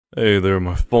Hey there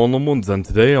my fallen ones, and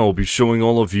today I'll be showing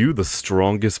all of you the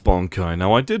strongest Bankai.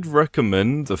 Now I did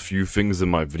recommend a few things in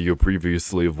my video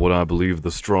previously of what I believe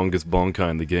the strongest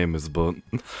Bankai in the game is, but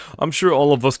I'm sure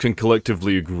all of us can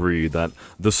collectively agree that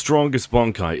the strongest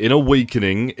Bankai in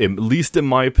Awakening, at least in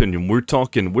my opinion, we're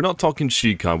not talking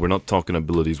Shikai, we're not talking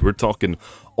abilities, we're talking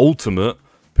ultimate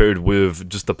paired with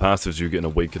just the passives you get in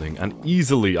Awakening, and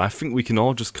easily I think we can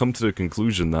all just come to the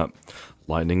conclusion that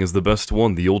Lightning is the best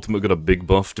one. The ultimate got a big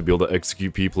buff to be able to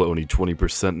execute people at only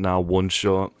 20% now, one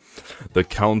shot. The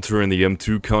counter and the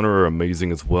M2 counter are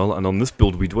amazing as well, and on this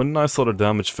build we do a nice lot of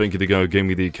damage. Thank you to the guy who gave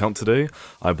me the account today.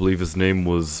 I believe his name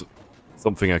was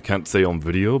something I can't say on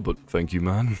video, but thank you,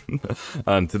 man.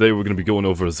 And today we're going to be going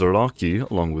over Zaraki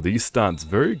along with these stats.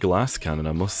 Very glass cannon,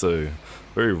 I must say.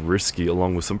 Very risky,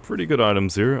 along with some pretty good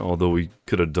items here, although we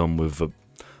could have done with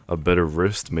a better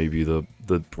wrist, maybe the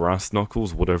brass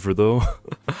knuckles, whatever though.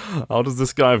 How does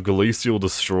this guy have Glacial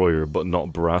Destroyer but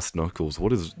not brass knuckles?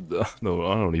 What is... no,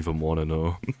 I don't even want to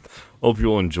know. Hope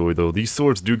you'll enjoy though. These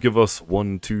swords do give us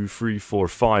 1, 2, 3, 4,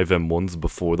 5 M1s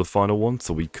before the final one,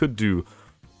 so we could do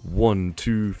 1,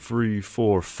 2, 3,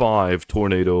 4, 5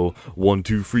 tornado, 1,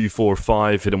 2, 3, 4,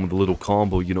 5, hit him with a little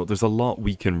combo. You know, there's a lot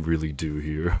we can really do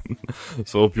here.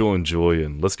 So hope you'll enjoy,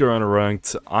 and let's go around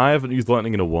ranked. I haven't used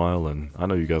lightning in a while, and I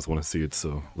know you guys want to see it,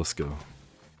 so let's go.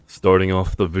 Starting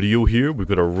off the video here, we've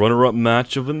got a runner-up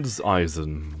match of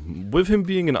Eisen. With him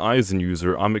being an Eisen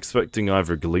user, I'm expecting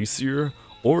either Glacier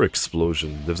or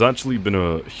Explosion. There's actually been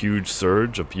a huge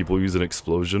surge of people using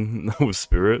Explosion with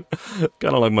Spirit.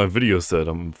 Kinda like my video said,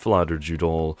 I'm flattered you'd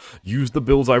all use the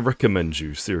builds I recommend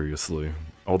you, seriously.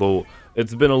 Although,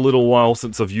 it's been a little while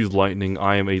since I've used Lightning,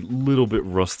 I am a little bit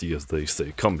rusty as they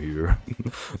say, come here.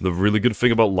 The really good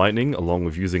thing about Lightning, along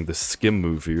with using the skim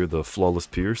move here, the Flawless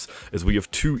Pierce, is we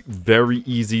have two very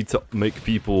easy to make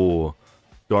people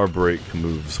guard break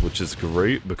moves, which is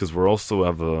great, because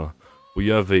we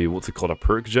have a, what's it called, a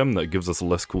perk gem that gives us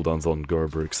less cooldowns on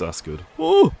guard breaks. That's good.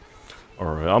 Woo!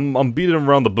 Alright, I'm beating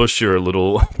around the bush here a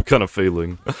little, kind of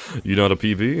failing. You know how to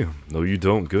PB? No you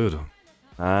don't, good.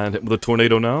 And hit with a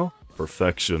tornado now?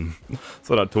 Perfection.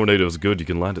 So that tornado is good, you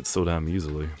can land it so damn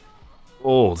easily.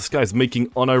 Oh, this guy's making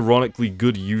unironically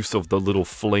good use of the little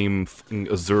flame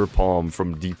azure palm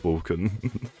from Deep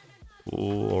Woken.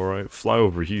 Oh, alright, fly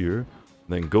over here.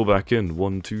 Then go back in.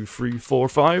 1, 2, 3, 4,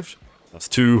 5. That's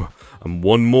 2, and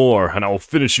 1 more, and I'll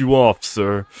finish you off,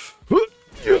 sir.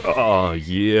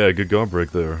 Yeah, good guard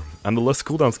break there. And the less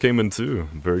cooldowns came in too.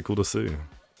 Very cool to see.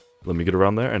 Let me get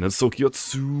around there, and then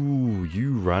Sokyotsu,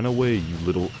 you ran away, you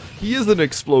little... He is an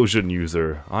explosion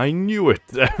user. I knew it.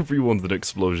 Everyone's an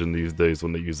explosion these days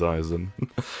when they use Eisen.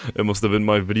 It must have been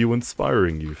my video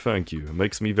inspiring you. Thank you. It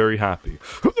makes me very happy.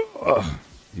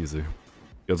 Easy. You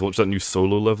guys watch that new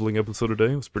solo leveling episode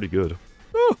today? It was pretty good.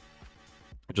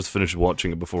 I just finished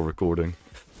watching it before recording.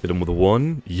 Hit him with a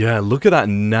 1. Yeah, look at that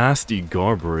nasty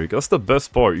guard break. That's the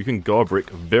best part. You can guard break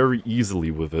very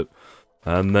easily with it.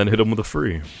 And then hit him with a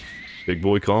 3. Big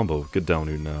boy combo. Get down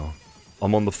here now.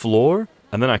 I'm on the floor,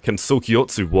 and then I can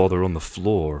Sokyotsu while they're on the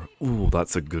floor. Ooh,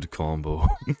 that's a good combo.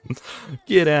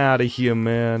 Get out of here,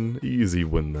 man. Easy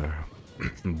win there.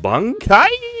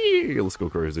 Bankai! Let's go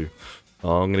crazy.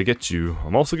 I'm gonna get you.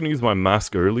 I'm also gonna use my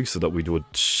mask early so that we do a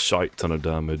shite ton of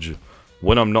damage.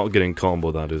 When I'm not getting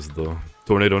combo, that is, though.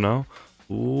 Tornado now.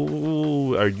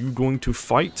 Ooh, are you going to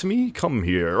fight me? Come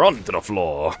here, onto the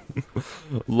floor.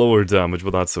 Lower damage,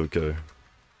 but that's okay.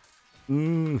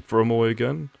 Throw him away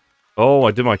again. Oh,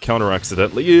 I did my counter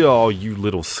accidentally. Oh, you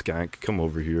little skank. Come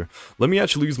over here. Let me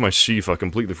actually use my sheath. I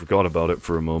completely forgot about it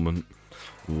for a moment.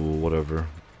 Ooh, whatever.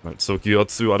 Right,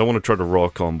 Sokyotsu. I don't want to try to raw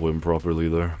combo him properly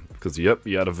there. Because, yep,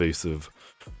 he had evasive.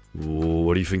 Ooh,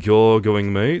 what do you think you're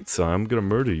going, mate? I'm gonna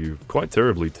murder you. Quite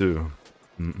terribly, too.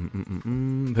 Hit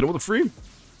him with a 3.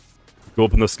 Go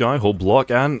up in the sky, hold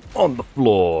block, and on the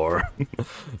floor.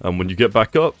 And when you get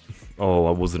back up... Oh,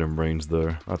 I wasn't in range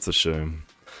there. That's a shame.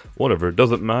 Whatever, it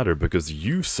doesn't matter, because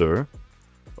you, sir,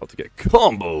 about to get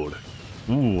comboed.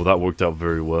 Ooh, that worked out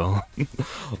very well.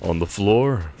 On the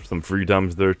floor. Some free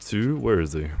damage there, too. Where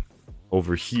is he?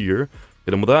 Over here.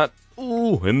 Hit him with that.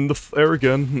 Ooh, in the air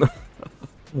again.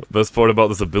 Best part about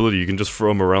this ability, you can just throw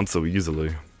him around so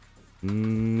easily.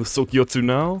 Sokyotsu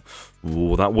now?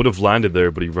 Ooh, that would have landed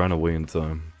there, but he ran away in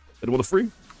time. Hit him with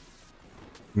a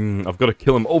 3. I've got to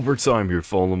kill him overtime here,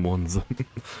 fallen ones.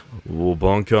 Ooh,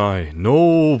 Bankai.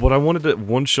 No, but I wanted to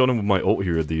one-shot him with my ult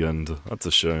here at the end. That's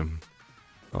a shame.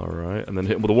 Alright, and then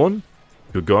hit him with a 1.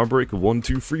 Good guard break. 1,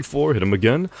 2, 3, 4. Hit him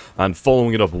again. And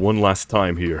following it up one last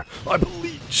time here. I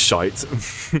believe. Shite.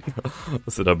 I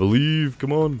said I believe.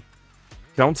 Come on.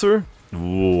 Counter?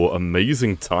 Ooh,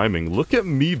 amazing timing. Look at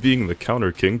me being the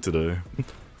counter king today.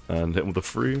 And hit with a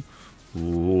free.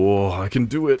 Ooh, I can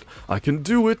do it. I can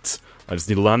do it. I just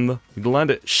need to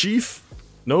land it. Sheaf.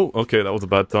 No, okay, that was a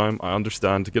bad time. I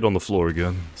understand. Get on the floor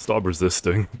again. Stop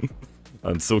resisting.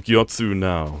 And Sokyotsu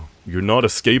now. You're not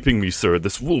escaping me, sir.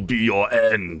 This will be your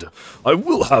end. I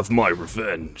will have my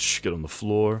revenge. Get on the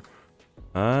floor.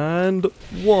 And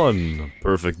 1.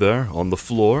 Perfect there. On the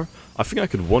floor. I think I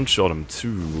could one-shot him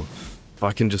too. If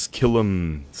I can just kill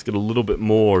him, let's get a little bit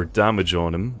more damage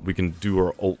on him. We can do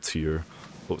our ult here.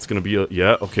 Oh, it's gonna be a...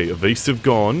 Yeah, okay, evasive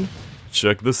gone.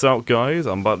 Check this out, guys.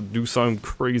 I'm about to do some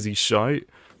crazy shite.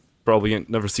 Probably ain't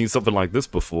never seen something like this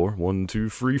before. 1, 2,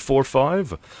 3, 4,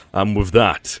 5. And with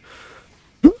that...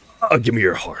 give me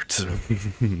your heart.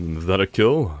 Is that a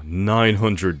kill?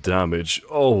 900 damage.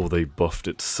 Oh, they buffed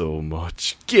it so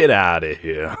much. Get out of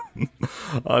here.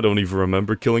 I don't even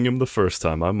remember killing him the first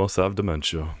time. I must have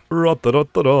dementia.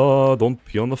 Ra-da-da-da-da. Don't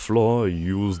pee on the floor.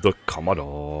 Use the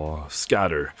Kamada.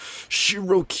 Scatter.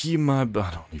 Shirokima.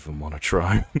 I don't even want to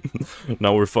try.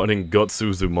 Now we're fighting Guts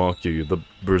Uzumaki, the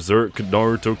Berserk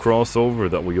Naruto crossover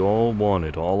that we all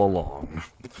wanted all along.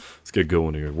 Let's get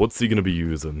going here. What's he gonna be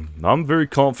using? I'm very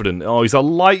confident. Oh, he's a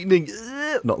lightning.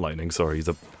 Not lightning, sorry. He's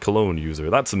a cologne user.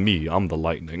 That's me. I'm the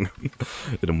lightning.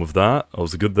 Hit him with that. That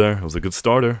was good there. That was a good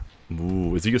starter.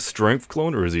 Ooh, is he a strength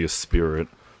clone or is he a spirit?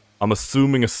 I'm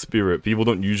assuming a spirit. People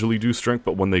don't usually do strength,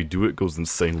 but when they do, it goes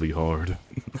insanely hard.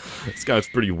 This guy's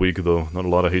pretty weak, though. Not a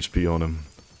lot of HP on him.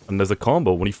 And there's a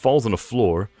combo. When he falls on the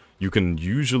floor, you can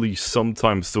usually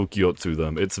sometimes Sokyotsu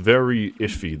them. It's very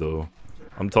iffy, though.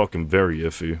 I'm talking very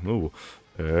iffy. Ooh.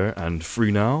 There, and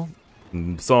free now.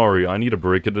 Sorry, I need to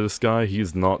break it to this guy.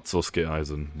 He's not Sosuke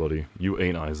Aizen, buddy. You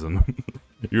ain't Aizen.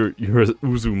 you're a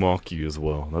Uzumaki as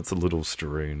well. That's a little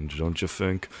strange, don't you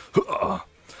think?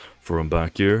 For him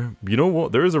back here. You know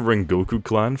what? There is a Rengoku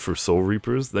clan for Soul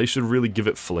Reapers. They should really give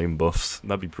it flame buffs.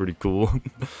 That'd be pretty cool.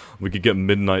 We could get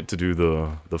Midnight to do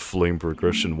the flame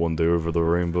progression one day over the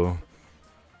rainbow.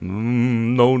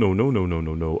 No.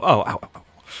 Oh, ow, ow, ow.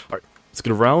 Alright. Let's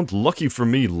get around. Lucky for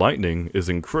me, Lightning is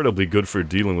incredibly good for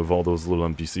dealing with all those little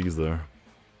NPCs there.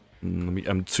 Let me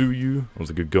M2 you. That was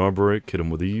a good guard break. Hit him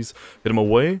with ease. Hit him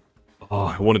away. Oh,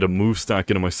 I wanted to move stack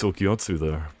into my Sokyotsu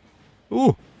there.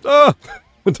 Ooh! Ah!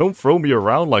 Don't throw me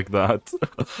around like that.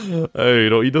 Hey, you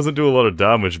know, he doesn't do a lot of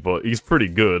damage, but he's pretty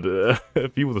good.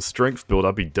 If he was a strength build,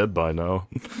 I'd be dead by now.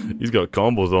 He's got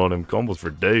combos on him. Combos for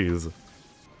days.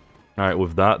 Alright,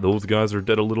 with that, those guys are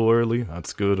dead a little early.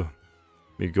 That's good.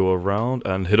 Me go around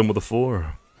and hit him with a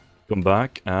 4. Come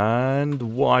back,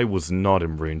 and Y was not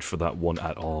in range for that one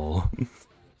at all. Let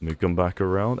me come back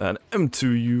around and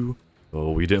M2 you.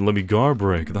 Oh, he didn't let me guard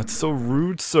break. That's so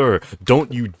rude, sir.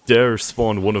 Don't you dare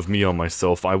spawn one of me on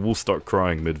myself. I will start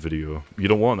crying mid-video. You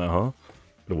don't want that, huh?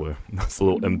 Get away. That's a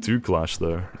little M2 clash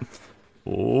there.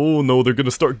 Oh, no, they're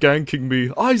gonna start ganking me.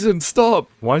 Aizen, stop!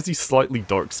 Why is he slightly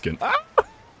dark-skinned? Ah!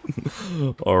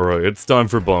 Alright, it's time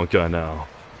for Bankai now.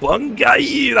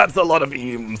 Bankai! That's a lot of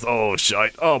memes. Oh,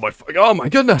 shite. Oh my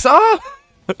goodness. Ah!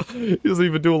 He doesn't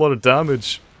even do a lot of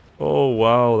damage. Oh,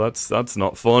 wow. That's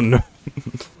not fun.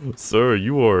 Sir,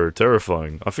 you are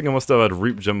terrifying. I think I must have had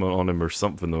Reap Gem on him or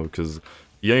something, though, because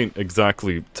he ain't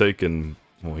exactly taken...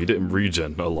 Well, he didn't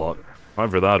regen a lot.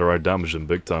 Either that or I damaged him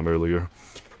big time earlier.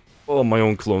 Oh, my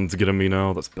own clone's getting me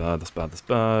now. That's bad, that's bad, that's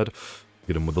bad.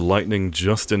 Get him with the lightning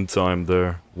just in time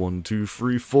there. 1, 2,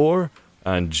 3, 4...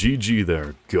 And GG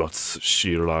there, Guts,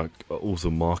 Shirak,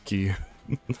 Uzumaki.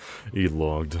 He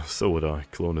logged, so would I.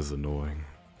 Clone is annoying.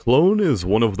 Clone is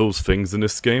one of those things in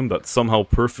this game that somehow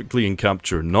perfectly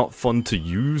encapture not fun to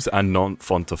use and not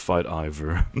fun to fight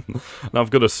either. And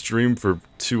I've got a stream for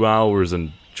 2 hours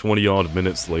and 20 odd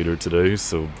minutes later today,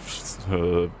 so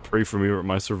pray for me with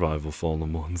my survival,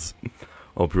 fallen ones.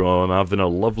 Hope you're all having a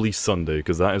lovely Sunday,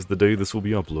 because that is the day this will be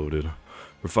uploaded.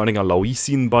 We're fighting a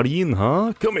Laoisin Barin,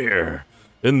 huh? Come here!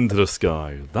 Into the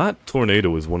sky. That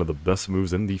tornado is one of the best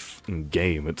moves in the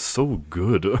game. It's so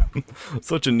good.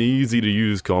 Such an easy to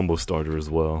use combo starter as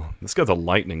well. This guy's a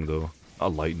lightning though. A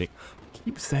lightning. I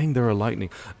keep saying they're a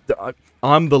lightning.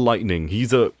 I'm the lightning.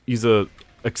 He's a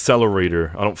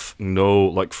accelerator. I don't know,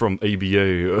 like from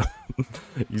ABA.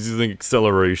 He's using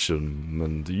acceleration,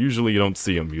 and usually you don't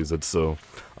see him use it, so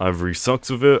either he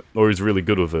sucks with it, or he's really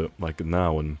good with it, like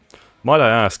now, and might I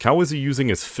ask, how is he using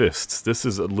his fists? This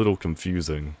is a little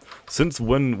confusing. Since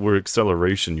when were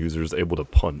acceleration users able to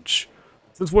punch?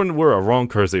 Since when were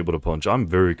Arankars able to punch? I'm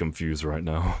very confused right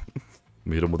now. Let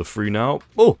me hit him with a free now.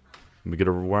 Oh! Let me get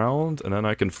around, and then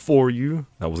I can 4 you.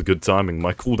 That was good timing.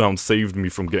 My cooldown saved me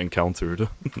from getting countered.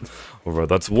 Alright,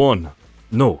 that's 1.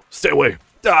 No, stay away!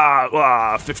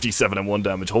 57 and 1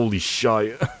 damage. Holy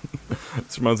shite.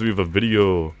 This reminds me of a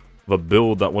video of a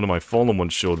build that one of my fallen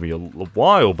ones showed me a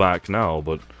while back now,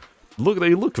 but look,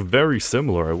 they look very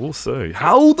similar, I will say.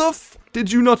 How the f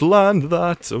did you not land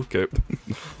that? Okay.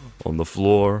 On the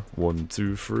floor. 1,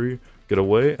 2, 3. Get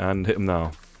away and hit him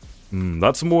now.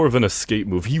 That's more of an escape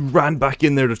move. He ran back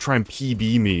in there to try and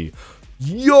PB me.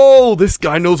 Yo, this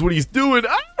guy knows what he's doing.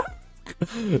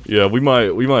 Yeah, we might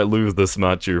lose this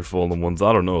match here, fallen ones.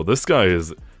 I don't know. This guy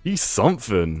he's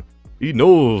something. He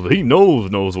knows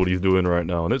what he's doing right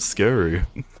now, and it's scary.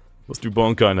 Let's do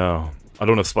Bankai now. I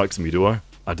don't have spikes in me, do I?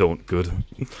 I don't. Good.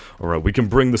 Alright, we can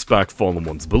bring this back, fallen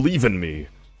ones. Believe in me.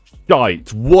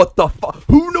 Shite. What the fuck?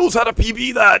 Who knows how to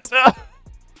PB that?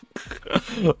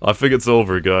 I think it's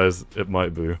over, guys. It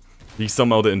might be. He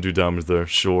somehow didn't do damage there.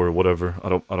 Sure, whatever. I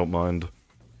don't mind.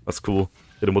 That's cool.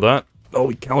 Hit him with that. Oh,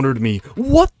 he countered me.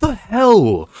 What the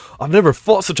hell? I've never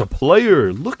fought such a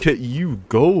player. Look at you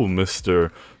go,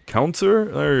 mister. Counter?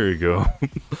 There you go.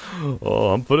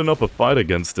 Oh, I'm putting up a fight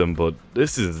against him, but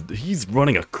he's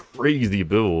running a crazy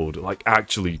build. Like,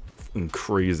 actually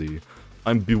crazy.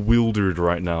 I'm bewildered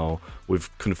right now with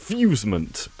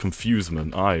confusement. I'm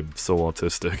so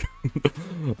autistic.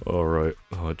 Alright.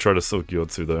 Oh, I tried to soak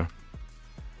Yotsu there.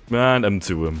 Man,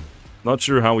 M2 him. Not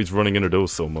sure how he's running into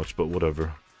those so much, but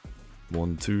whatever.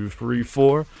 1, 2, 3,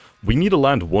 4. We need to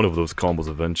land one of those combos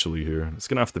eventually here. It's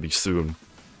gonna have to be soon.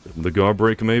 The guard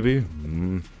break, maybe?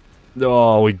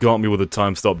 Oh, he got me with a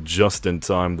time stop just in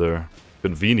time there.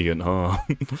 Convenient, huh?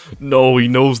 No, he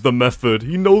knows the method.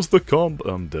 He knows the combo.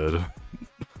 I'm dead.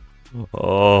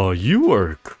 Oh, you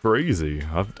are crazy.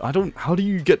 I don't... How do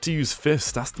you get to use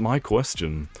Fist? That's my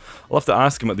question. I'll have to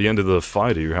ask him at the end of the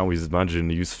fight here how he's managing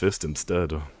to use Fist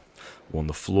instead. On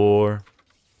the floor.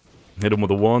 Hit him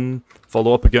with a 1.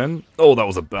 Follow up again. Oh, that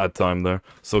was a bad time there.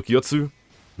 Sokyotsu.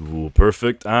 Ooh,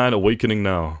 perfect. And Awakening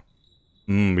now.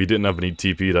 He didn't have any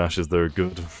TP dashes there.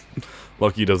 Good.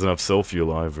 Lucky he doesn't have Selfie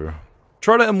either.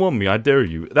 Try to M1 me, I dare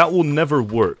you. That will never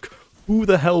work. Who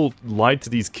the hell lied to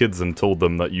these kids and told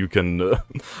them that you can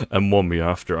M1 me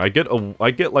after? I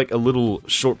get like a little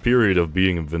short period of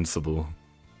being invincible.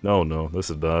 No, this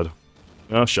is bad.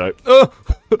 Ah, shite.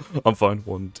 I'm fine.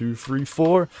 1, 2, 3,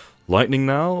 4. Lightning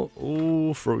now.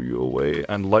 Oh, throw you away.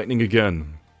 And lightning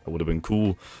again. That would have been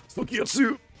cool.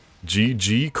 Sukiyatsu!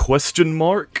 GG question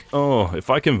mark? Oh, if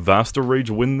I can Vasta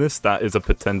Rage win this, that is a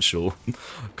potential.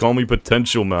 Call me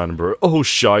potential man, bro. Oh,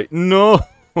 shite. No!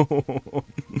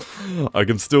 I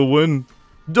can still win.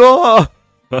 Duh!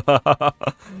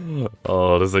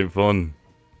 Oh, this ain't fun.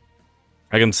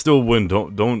 I can still win.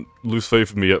 Don't lose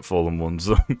faith in me yet, fallen ones.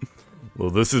 Well,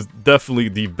 this is definitely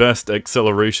the best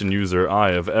acceleration user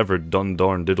I have ever done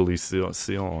darn diddly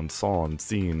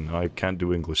seen. I can't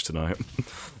do English tonight.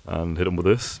 And hit him with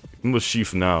this. Hit him with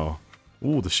Sheaf now.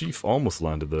 Ooh, the Sheaf almost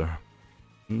landed there.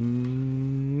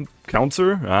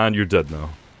 Counter? And you're dead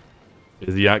now.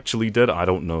 Is he actually dead? I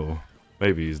don't know.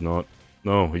 Maybe he's not.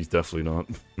 No, he's definitely not.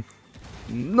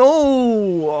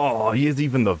 No! Oh, he has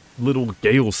even the little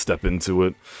Gale step into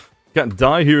it. Can't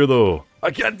die here, though. I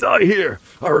can't die here!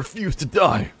 I refuse to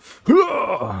die!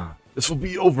 This will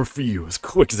be over for you as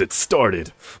quick as it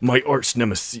started. My arch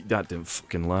nemesis... That didn't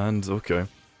fucking land. Okay.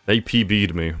 They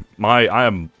PB'd me. I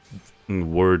am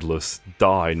wordless.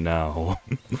 Die now.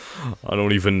 I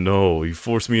don't even know. He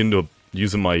forced me into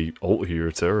using my ult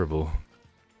here. Terrible.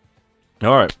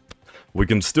 Alright. We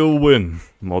can still win.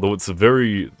 Although it's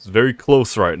very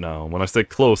close right now. When I say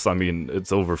close, I mean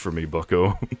it's over for me,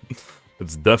 bucko.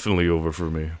 It's definitely over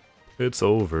for me. It's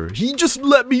over. He just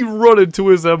let me run into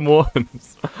his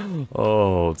M1s.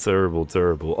 Oh, terrible,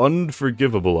 terrible.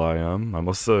 Unforgivable I am, I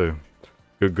must say.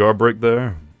 Good guard break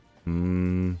there.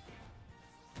 In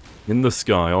the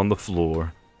sky, on the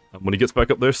floor. And when he gets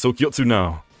back up there, Sokyotsu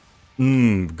now.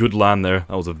 Good land there.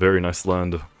 That was a very nice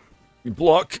land.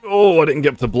 Block. Oh, I didn't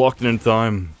get to blocking in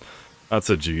time. That's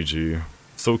a GG.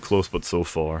 So close, but so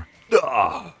far.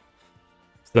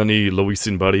 Sunny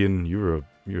Loisin Badian, you're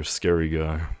a scary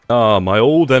guy. My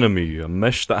old enemy, a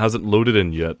mesh that hasn't loaded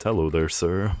in yet. Hello there,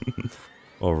 sir.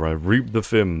 Alright, Reap the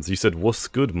Fims. He said, what's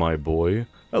good, my boy?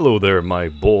 Hello there, my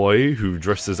boy, who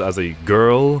dresses as a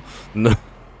girl. No,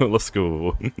 let's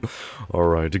go.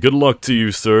 Alright, good luck to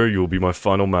you, sir. You'll be my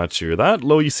final match here. That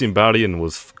Loisin Badian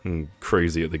was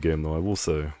crazy at the game, though, I will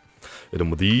say. Hit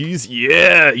him with these.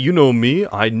 Yeah, you know me.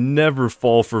 I never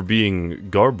fall for being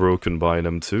guard broken by an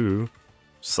M2.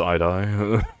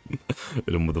 Side-eye. Hit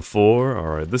him with a 4.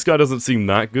 Alright, this guy doesn't seem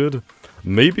that good.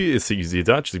 Maybe it's easy. It's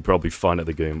actually probably fine at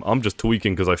the game. I'm just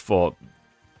tweaking because I fought,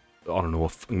 I don't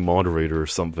know, a moderator or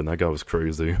something. That guy was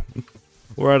crazy.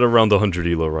 We're at around 100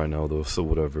 elo right now, though, so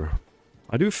whatever.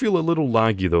 I do feel a little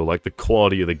laggy though, like the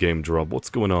quality of the game drop. What's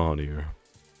going on here?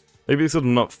 Maybe it's that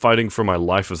I'm not fighting for my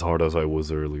life as hard as I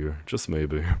was earlier. Just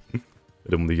maybe.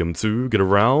 Hit him with the M2, get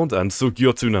around, and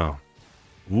Sugyotu now.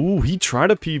 Ooh, he tried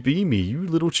to PB me, you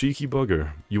little cheeky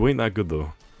bugger. You ain't that good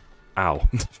though. Ow.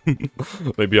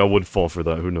 Maybe I would fall for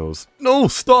that, who knows. No,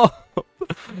 stop!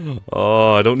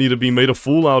 Oh, I don't need to be made a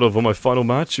fool out of on my final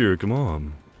match here, come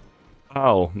on.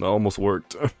 Ow, that almost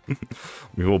worked.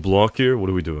 We will block here, what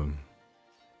are we doing?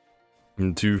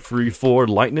 1, 2, 3, 4,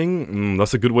 lightning?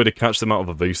 That's a good way to catch them out of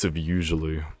evasive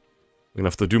usually. I'm gonna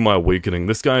have to do my awakening.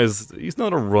 This guy he's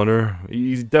not a runner.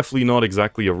 He's definitely not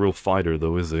exactly a real fighter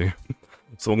though, is he?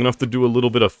 So I'm gonna have to do a little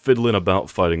bit of fiddling about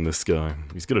fighting this guy.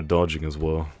 He's good at dodging as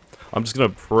well. I'm just gonna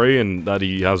pray and that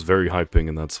he has very high ping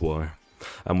and that's why.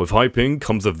 And with high ping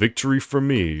comes a victory for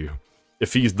me.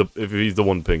 If he's the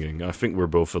one pinging. I think we're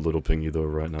both a little pingy though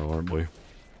right now, aren't we?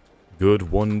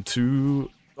 Good, 1, 2...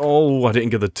 Oh, I didn't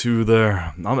get the 2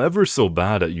 there. I'm ever so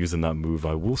bad at using that move,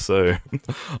 I will say.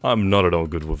 I'm not at all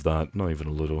good with that, not even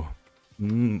a little.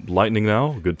 Lightning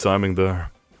now, good timing there.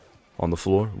 On the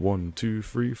floor, 1, 2,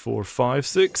 3, 4, 5,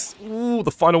 6. Ooh, the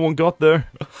final one got there.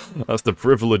 That's the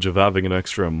privilege of having an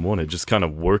extra M1, it just kind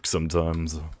of works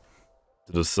sometimes.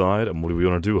 To the side, and what do we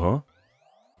want to do, huh?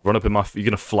 Run up in my... You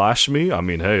gonna flash me? I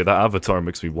mean, hey, that avatar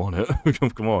makes me want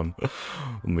it. Come on.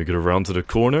 Let me get around to the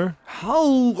corner.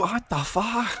 How? What the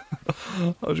fuck?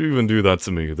 How'd you even do that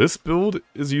to me? This build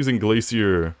is using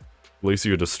Glacier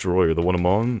Destroyer. The one I'm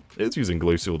on is using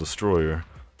Glacial Destroyer.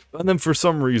 And then for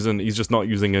some reason, he's just not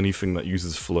using anything that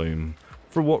uses Flame.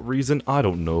 For what reason? I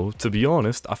don't know. To be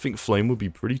honest, I think Flame would be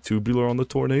pretty tubular on the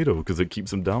Tornado, because it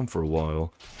keeps him down for a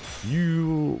while.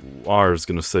 You are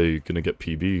gonna say gonna get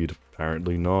PB'd.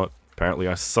 Apparently not. Apparently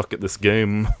I suck at this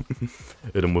game.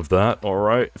 Hit him with that.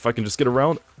 Alright, if I can just get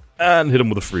around and hit him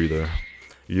with a free there.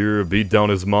 Your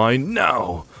beatdown is mine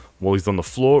now. While he's on the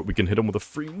floor, we can hit him with a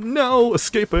free. No!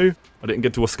 Escape! I didn't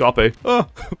get to escape. Ah!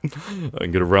 I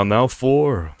can get around now.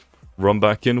 4. Run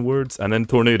back inwards, and then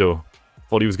Tornado.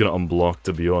 Thought he was gonna unblock,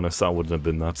 to be honest. I wouldn't have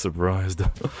been that surprised.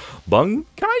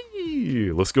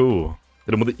 Bankai! Let's go.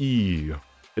 Hit him with the E.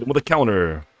 Hit him with a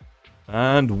counter.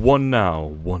 And 1 now.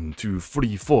 1, 2,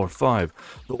 3, 4, 5.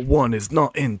 The 1 is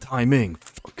not in timing.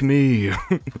 Fuck me.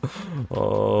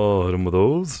 Oh, hit him with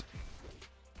those.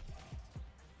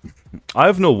 I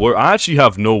have no word. I actually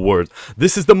have no words.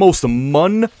 This is the most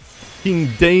mundane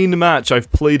match I've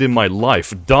played in my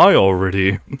life. Die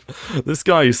already. This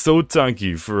guy is so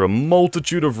tanky for a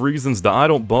multitude of reasons that I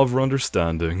don't bother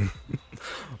understanding.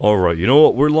 Alright, you know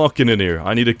what? We're locking in here.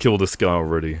 I need to kill this guy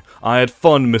already. I had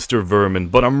fun, Mr. Vermin,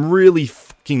 but I'm really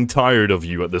fucking tired of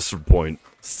you at this point.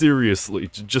 Seriously,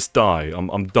 just die.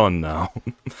 I'm done now.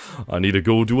 I need to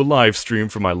go do a live stream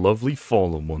for my lovely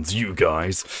fallen ones, you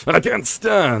guys. And I can't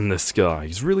stand this guy.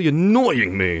 He's really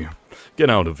annoying me.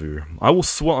 Get out of here. I will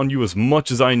swat on you as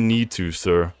much as I need to,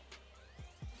 sir.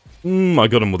 I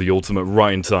got him with the ultimate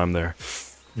right in time there.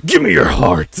 Give me your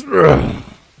heart!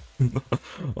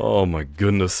 Oh my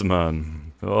goodness,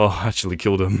 man. Oh, I actually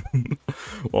killed him.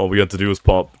 All we had to do was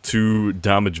pop 2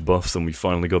 damage buffs and we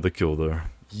finally got the kill there.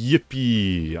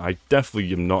 Yippee! I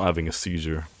definitely am not having a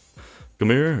seizure. Come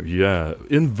here? Yeah.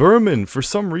 In Vermin, for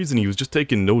some reason he was just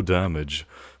taking no damage.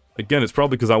 Again, it's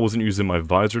probably because I wasn't using my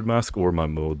visored mask or my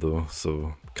mode though,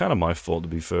 so kind of my fault to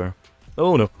be fair.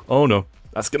 Oh no, oh no.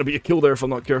 That's gonna be a kill there if I'm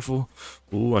not careful.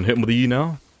 Ooh, and hit him with the E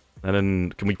now. And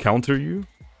then, can we counter you?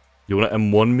 You wanna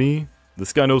M1 me?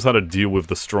 This guy knows how to deal with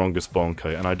the strongest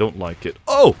Bankai, and I don't like it.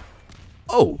 Oh!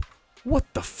 Oh!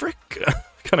 What the frick?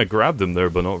 Kinda grabbed him there,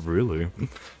 but not really.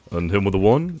 And him with the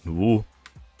 1. Ooh.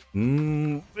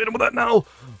 Hit him with that now!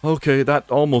 Okay,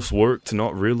 that almost worked,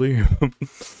 not really.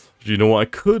 You know what, I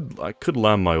could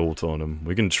land my ult on him.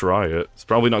 We can try it. It's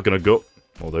probably not gonna go.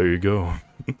 Oh, there you go.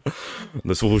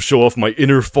 This will show off my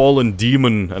inner fallen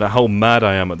demon and how mad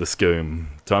I am at this game.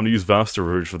 Time to use Vaster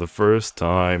Urge for the first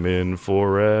time in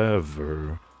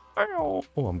forever. Oh,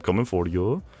 I'm coming for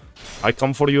you. I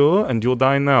come for you, and you'll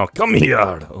die now. Come here!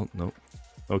 Oh, no.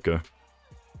 Okay.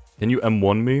 Can you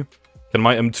M1 me? Can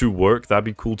my M2 work? That'd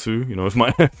be cool too. You know, if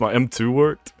my M2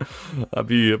 worked, that'd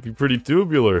be pretty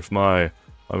tubular. If my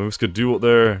moves could do what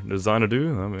they're designed to do,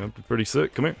 I mean, that'd be pretty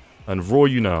sick. Come here. And roar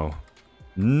you now.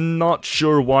 Not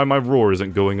sure why my roar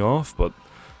isn't going off, but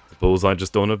suppose I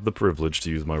just don't have the privilege to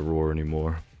use my roar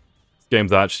anymore. This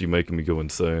game's actually making me go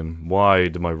insane. Why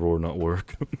did my roar not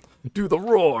work? Do the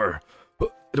roar!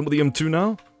 Hit him with the M2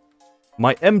 now?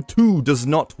 My M2 does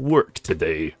not work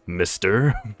today,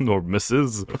 mister. Or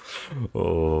Mrs.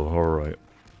 Oh, alright.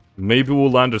 Maybe we'll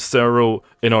land a Cero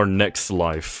in our next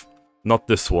life. Not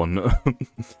this one.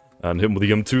 And hit him with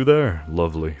the M2 there.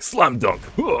 Lovely. Slam dunk.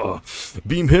 Ugh.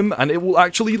 Beam him, and it will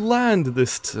actually land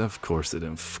this. Of course it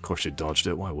didn't. Of course you dodged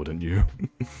it. Why wouldn't you?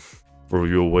 Throw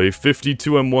you away.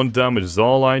 52 M1 damage is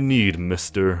all I need,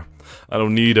 mister. I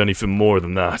don't need anything more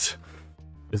than that.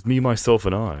 It's me, myself,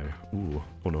 and I. Ooh.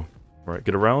 Oh no. Alright,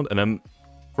 get around, and then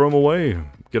throw him away.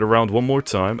 Get around one more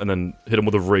time, and then hit him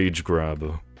with a rage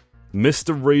grab. Missed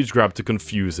a rage grab to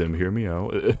confuse him, hear me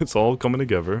out. It's all coming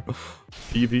together.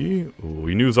 PB? Ooh,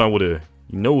 he knows I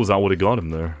would've got him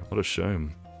there. What a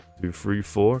shame. 2, 3,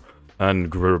 4. And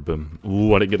grab him.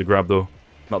 Ooh, I didn't get the grab though.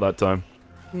 Not that time.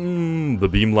 The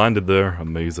beam landed there.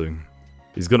 Amazing.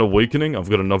 He's got awakening. I've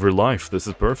got another life. This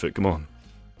is perfect. Come on.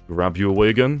 Grab you away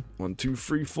again. 1, 2,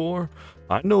 3, 4.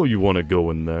 I know you want to go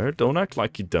in there. Don't act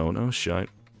like you don't. Oh, shite.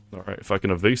 Alright, if I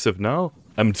can evasive now.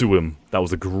 M2 him. That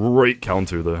was a great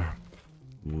counter there.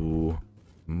 Ooh.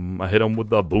 I hit him with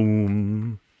the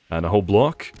boom. And a whole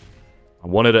block. I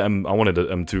wanted an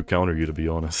M2 counter you, to be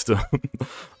honest.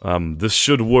 This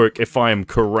should work if I am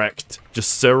correct.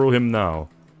 Just zero him now.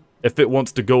 If it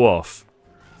wants to go off.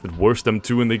 The worst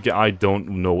M2 in the game. I don't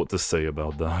know what to say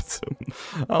about that.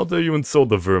 How dare you insult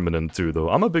the Vermin M2 though.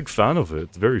 I'm a big fan of it.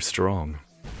 It's very strong.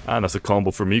 And that's a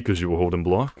combo for me because you were holding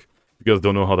block. If you guys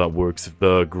don't know how that works, if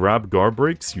the grab guard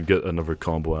breaks, you get another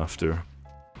combo after.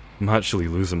 I'm actually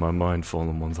losing my mind,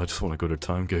 Fallen Ones. I just want to go to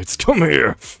time gates. Come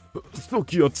here!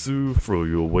 Sokyatsu! Throw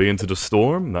you away into the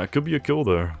storm? That could be a kill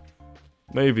there.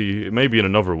 Maybe in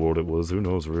another world it was. Who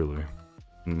knows, really.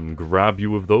 Grab you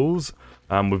with those.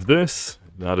 And with this,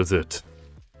 that is it.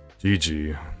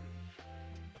 GG.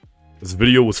 This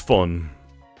video was fun.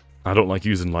 I don't like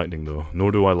using lightning though,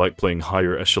 nor do I like playing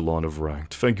higher echelon of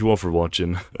ranked. Thank you all for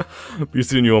watching. Be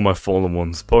seeing you all my Fallen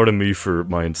Ones. Pardon me for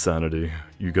my insanity.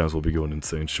 You guys will be going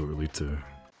insane shortly too.